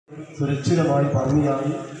സുരക്ഷിതമായി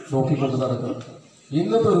ഭംഗിയായി നോക്കിക്കൊണ്ട് നടക്കണം.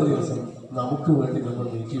 ഇന്നത്തെ ഒരു ദിവസം നമുക്ക് വേണ്ടി നമ്മൾ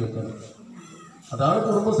നീക്കിവെക്കണം. അതാണ്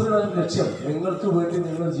കുടുംബശ്രീയുടെ ലക്ഷ്യം. നിങ്ങൾക്ക് വേണ്ടി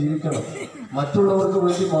നിങ്ങൾ ജീവിക്കണം, മറ്റുള്ളവർക്ക്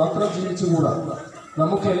വേണ്ടി മാത്രം ജീവിച്ചുകൂടാ.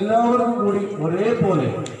 നമുക്ക് എല്ലാവർക്കും കൂടി ഒരേപോലെ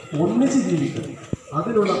ഒന്നിച്ച് ജീവിക്കണം.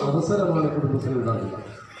 അതിനുള്ള അവസരമാണ് കുടുംബശ്രീ ഉണ്ടാകുക.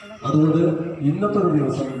 അതുകൊണ്ട് ഇന്നത്തെ ഒരു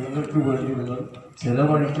ദിവസം നിങ്ങൾക്ക് വേണ്ടി നിങ്ങൾ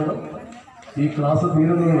ചെലവഴിക്കണം. ഈ ക്ലാസ്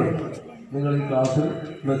തീരുന്നവരെ നിങ്ങൾ ഈ ക്ലാസ്സിൽ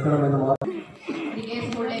നിൽക്കണമെന്ന് മാത്രം.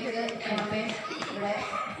 സ്കൂളിലേക്ക് ക്യാമ്പയിൻ ഇവിടെ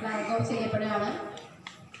ഫ്ലാഗ് ഓഫ് ചെയ്യപ്പെടുകയാണ്.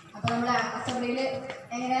 അപ്പോൾ നമ്മുടെ അസംബ്ലിയിൽ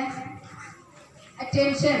എങ്ങനെ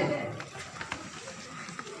അറ്റൻഷൻ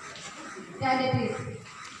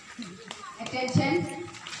അറ്റൻഷൻ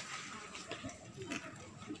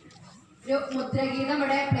ഒരു മുദ്രഗീതം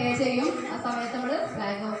ഇവിടെ പ്ലേ ചെയ്യും. ആ സമയത്ത് നമ്മൾ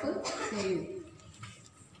ഫ്ലാഗ് ഓഫ് ചെയ്യും.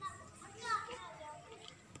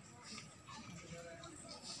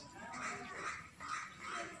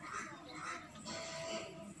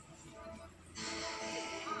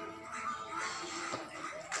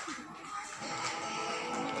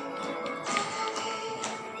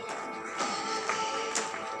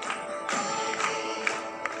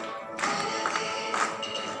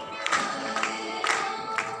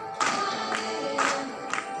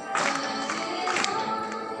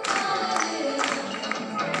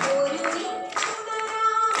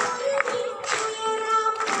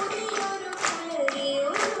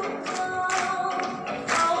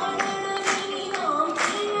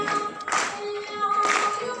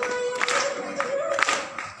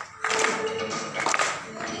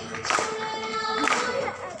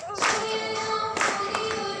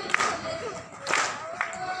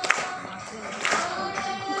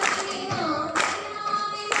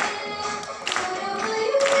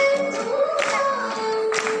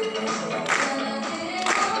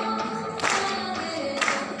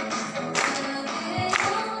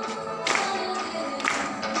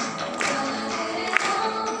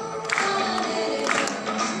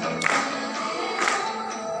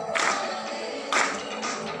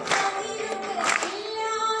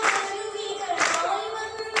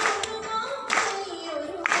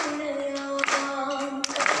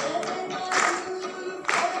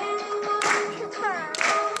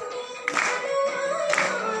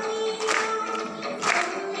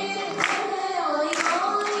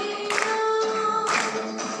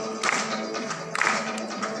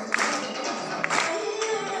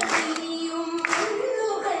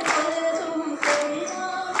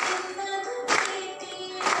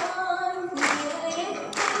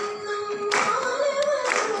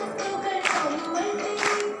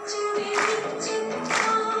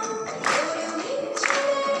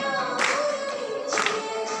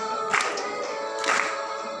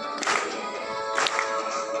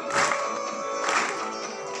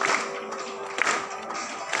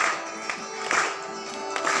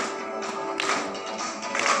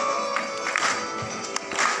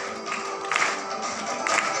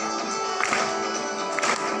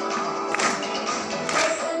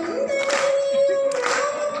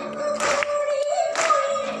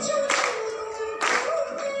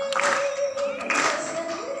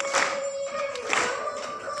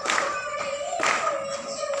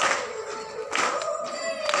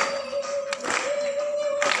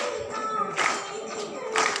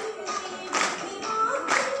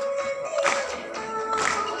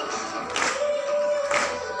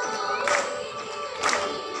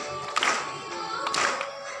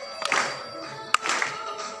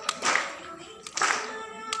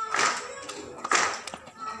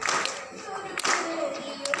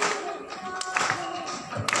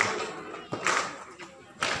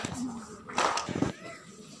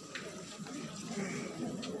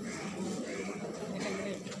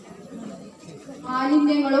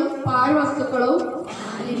 മാലിന്യങ്ങളും പാഴ്വസ്തുക്കളും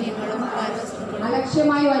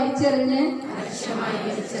അലക്ഷ്യമായി വലിച്ചെറിഞ്ഞ്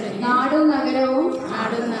നാടും നഗരവും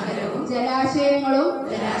ജലാശയങ്ങളും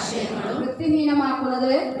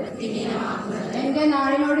വൃത്തിഹീനമാക്കുന്നത് എന്റെ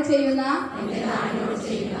നാടിനോട് ചെയ്യുന്ന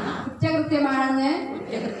കുറ്റകൃത്യമാണെന്ന്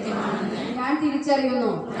ഞാൻ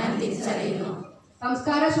തിരിച്ചറിയുന്നു.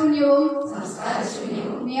 സംസ്കാരശൂന്യവും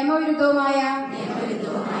നിയമവിരുദ്ധവുമായ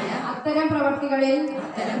അത്തരം പ്രവർത്തികളിൽ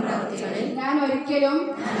ഞാൻ ഒരിക്കലും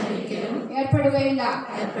ഏർപ്പെടുകയില്ല.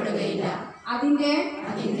 അതിന്റെ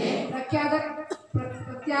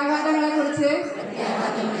പ്രത്യാഘാതങ്ങളെ കുറിച്ച്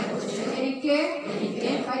എനിക്ക്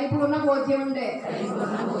പരിപൂർണ ബോധ്യമുണ്ട്.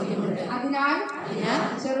 അതിനാൽ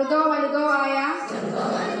ചെറുതോ വലുതോ ആയ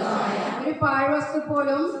ഒരു പാഴ്വസ്തു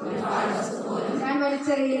പോലും ഞാൻ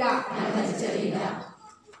വലിച്ചെറിയില്ല.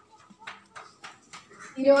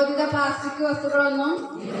 നിരോധിത പ്ലാസ്റ്റിക് വസ്തുക്കളൊന്നും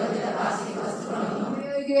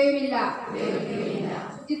ഉപയോഗിക്കുകയുമില്ല.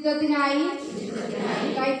 ശുചിത്വത്തിനായി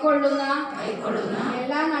കൈക്കൊള്ളുന്ന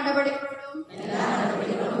എല്ലാ നടപടികളോടും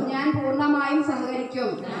ഞാൻ പൂർണ്ണമായും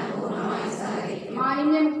സഹകരിക്കും.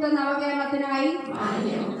 മാലിന്യമുക്ത നവകേരളത്തിനായി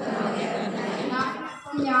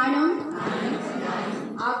ഞാനും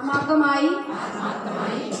ആത്മാർത്ഥമായി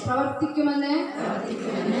പ്രവർത്തിക്കുമെന്ന്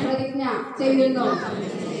പ്രതിജ്ഞ ചെയ്യുന്നു.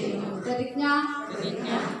 പ്രതിജ്ഞ.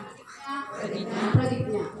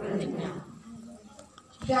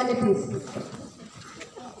 പ്ലീസ്.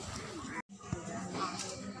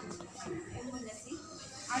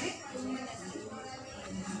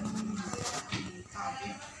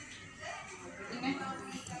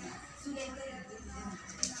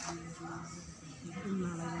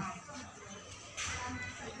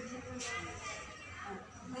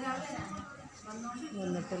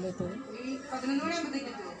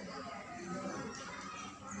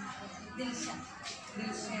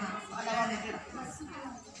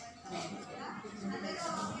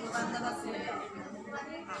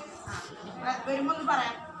 വരുമ്പോ ഒന്ന്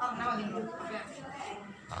പറയാം, പറഞ്ഞാൽ മതി.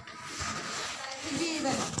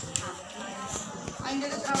 അതിൻ്റെ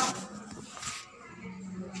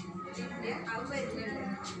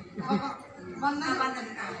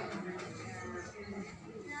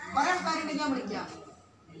കുറെ ആൾക്കാരുണ്ടെങ്കിൽ ഞാൻ വിളിക്കാം.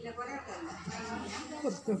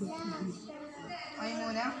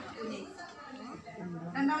 മൈമൂന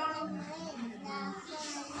രണ്ടാളോളും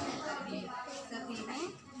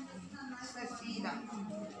സഫീദ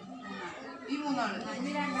ഈ മൂന്നാള്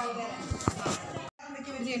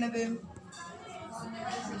എന്തൊക്കെയാ ചെയ്യണത്?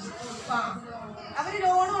 ആ അവര്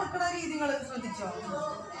ലോൺ കൊടുക്കുന്ന രീതി നിങ്ങൾ ശ്രദ്ധിച്ചോ?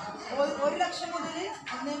 1 ലക്ഷം മുതൽ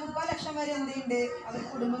 1.25 ലക്ഷം വരെ എന്തുണ്ട് അവർ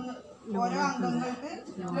കുടുംബങ്ങൾ ഓരോ അംഗങ്ങൾക്ക്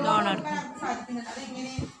ലോൺ കൊടുക്കാൻ സാധിക്കുന്നുണ്ട്.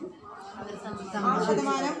 അതെങ്ങനെ?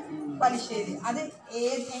 6% പലിശയില്. അത്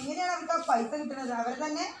എങ്ങനെയാണ് അവർക്ക് ആ പൈസ കിട്ടുന്നത്? അവർ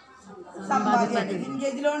തന്നെ സമ്പാദ്യമാണ്.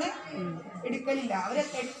 Linkage loan എടുക്കലില്ല. അവര്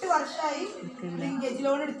 8 വർഷമായി ലിങ്കേജ്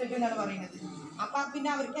ലോൺ എടുത്തിട്ട് എന്നാണ് പറയുന്നത്. അപ്പൊ പിന്നെ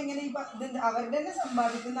അവർക്ക് എങ്ങനെ അവരുടെ തന്നെ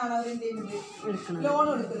സമ്പാദിക്കുന്നതാണ് അവർ എന്ത് ചെയ്യുന്നത്? ലോൺ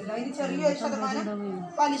എടുക്കുന്നത്. അതിന് ചെറിയൊരു ശതമാനം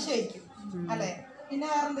പലിശ വയ്ക്കും അല്ലെ? പിന്നെ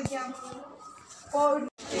വേറെന്തൊക്കെയാ? കോവിഡ്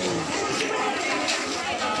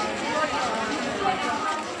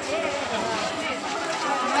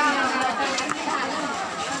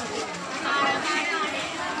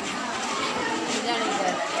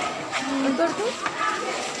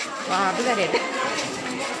അത് കരയട്ടെ.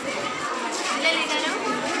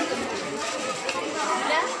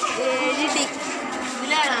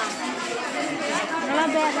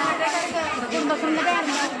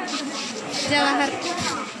 ജവഹർ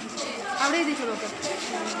അവിടെ എഴുതിച്ചു നോക്ക്.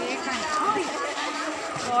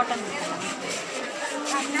 കോട്ടൺ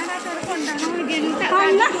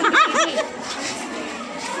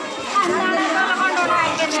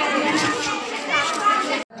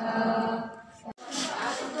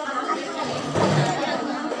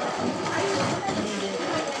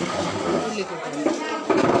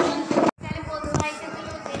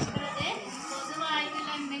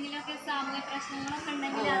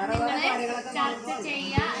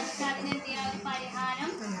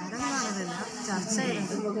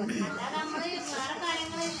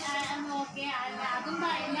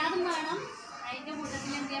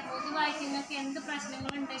പൊതുവായിട്ട് നിങ്ങൾക്ക് എന്ത്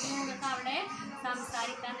പ്രശ്നങ്ങളുണ്ടെങ്കിലും നിങ്ങൾക്ക് അവിടെ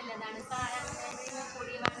സംസാരിക്കാന്നുള്ളതാണ്.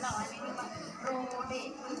 കുടിവെള്ളമോ അല്ലെങ്കിൽ റോഡ്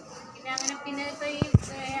പിന്നെ അങ്ങനെ പിന്നെ ഇപ്പോൾ ഈ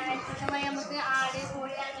അയൽക്കൂട്ടമായി നമുക്ക് ആട്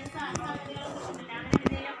കോഴി അങ്ങനെ സാധനങ്ങളൊക്കെ കിട്ടില്ല. അങ്ങനെ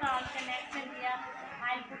എന്തെങ്കിലുമൊക്കെ ആവശ്യമുണ്ടെങ്കിൽ എന്ത് ചെയ്യുക?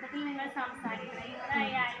 അയൽക്കൂട്ടത്തിൽ നിങ്ങൾ സംസാരിക്കണം. ഇവിടെ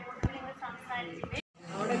ഈ അയൽക്കൂട്ടത്തിൽ നിങ്ങൾ സംസാരിച്ചിട്ട്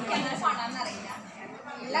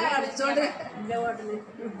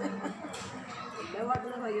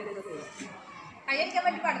കൈയടിക്കാൻ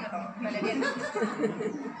പറ്റി പാടും കേട്ടോ.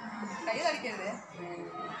 കൈ കളിക്കരുത്.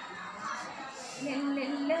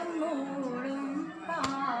 നെല്ലെല്ലാം മൂടും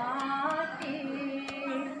കാറ്റേ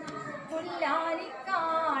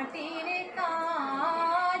പുല്ലാലിക്കാട്ടിലെ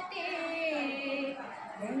കാറ്റേ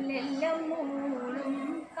നെല്ലെല്ലാം മൂടും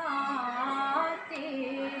കാറ്റേ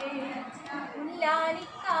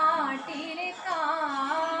പുല്ലാലിക്കാട്ടിലെ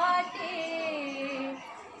കാറ്റേ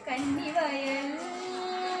കന്നിവയൽ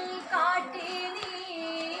കാറ്റേ നീ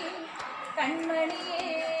കൺമണിയേ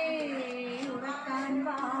ഉറക്കാൻ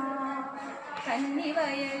വാ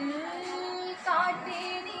കന്നിവയൽ കാറ്റേ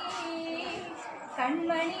നീ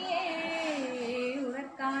കൺമണിയേ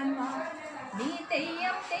ഉറക്കാൻ വാ നീ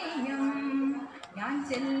തെയ്യം തെയ്യം ഞാൻ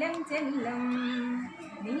ചെല്ലം ചെല്ലം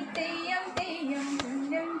നീ തെയ്യം തെയ്യം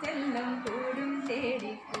ചെല്ലം ചെല്ലം കൂടും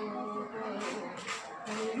തേടിപ്പോ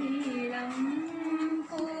നീളം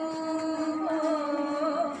പൂവോ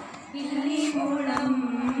ഇല്ലി മുളം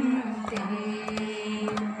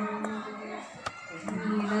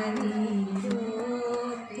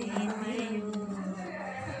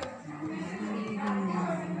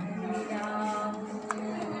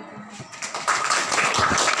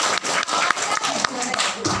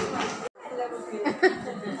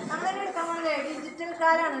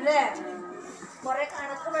അല്ലേ കൊറേ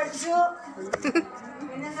കണക്ക് പഠിച്ചു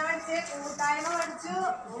പിന്നെന്താ പഠിച്ചേ കൂട്ടായ്മ പഠിച്ചു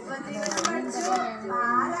ഉപജീവനം പഠിച്ചു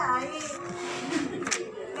ആരായി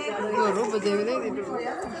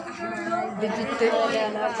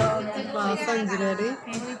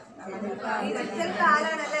ഡിജിറ്റൽ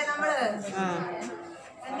കാലാണല്ലേ നമ്മള്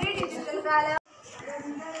എന്റെ ഡിജിറ്റൽ കാലം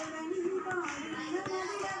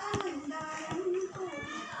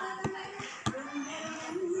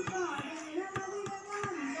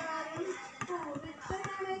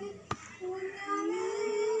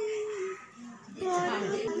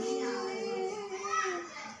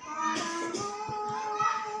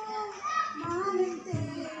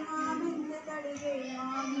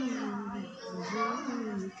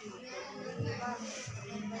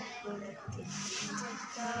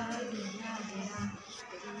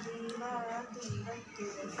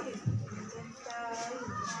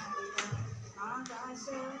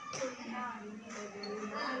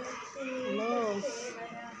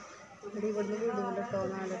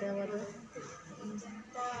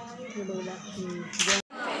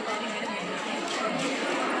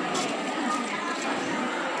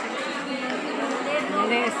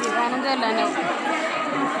ശിവാനന്ദല്ലോ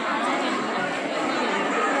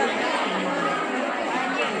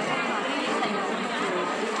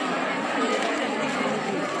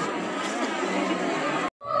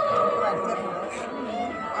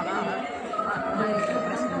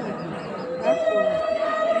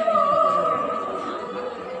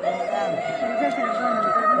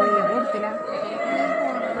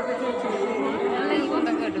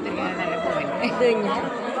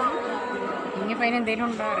ഇനിയിപ്പോൾ അതിനെന്തേലും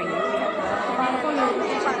ഉണ്ടോ അറിയില്ല.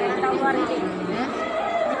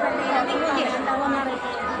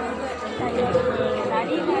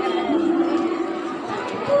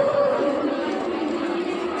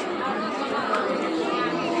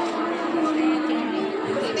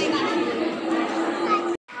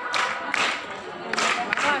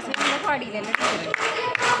 പാടിയില്ലല്ലോ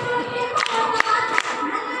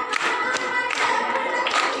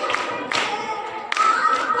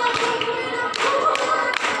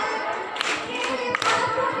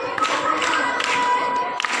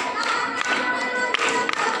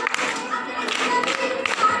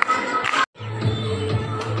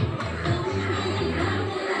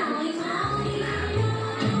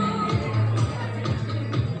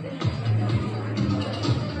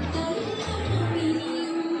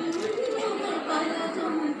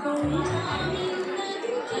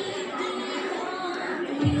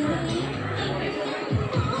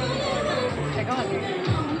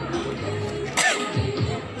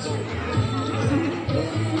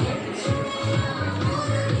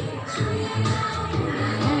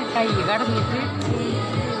കൈ കടന്നിട്ട്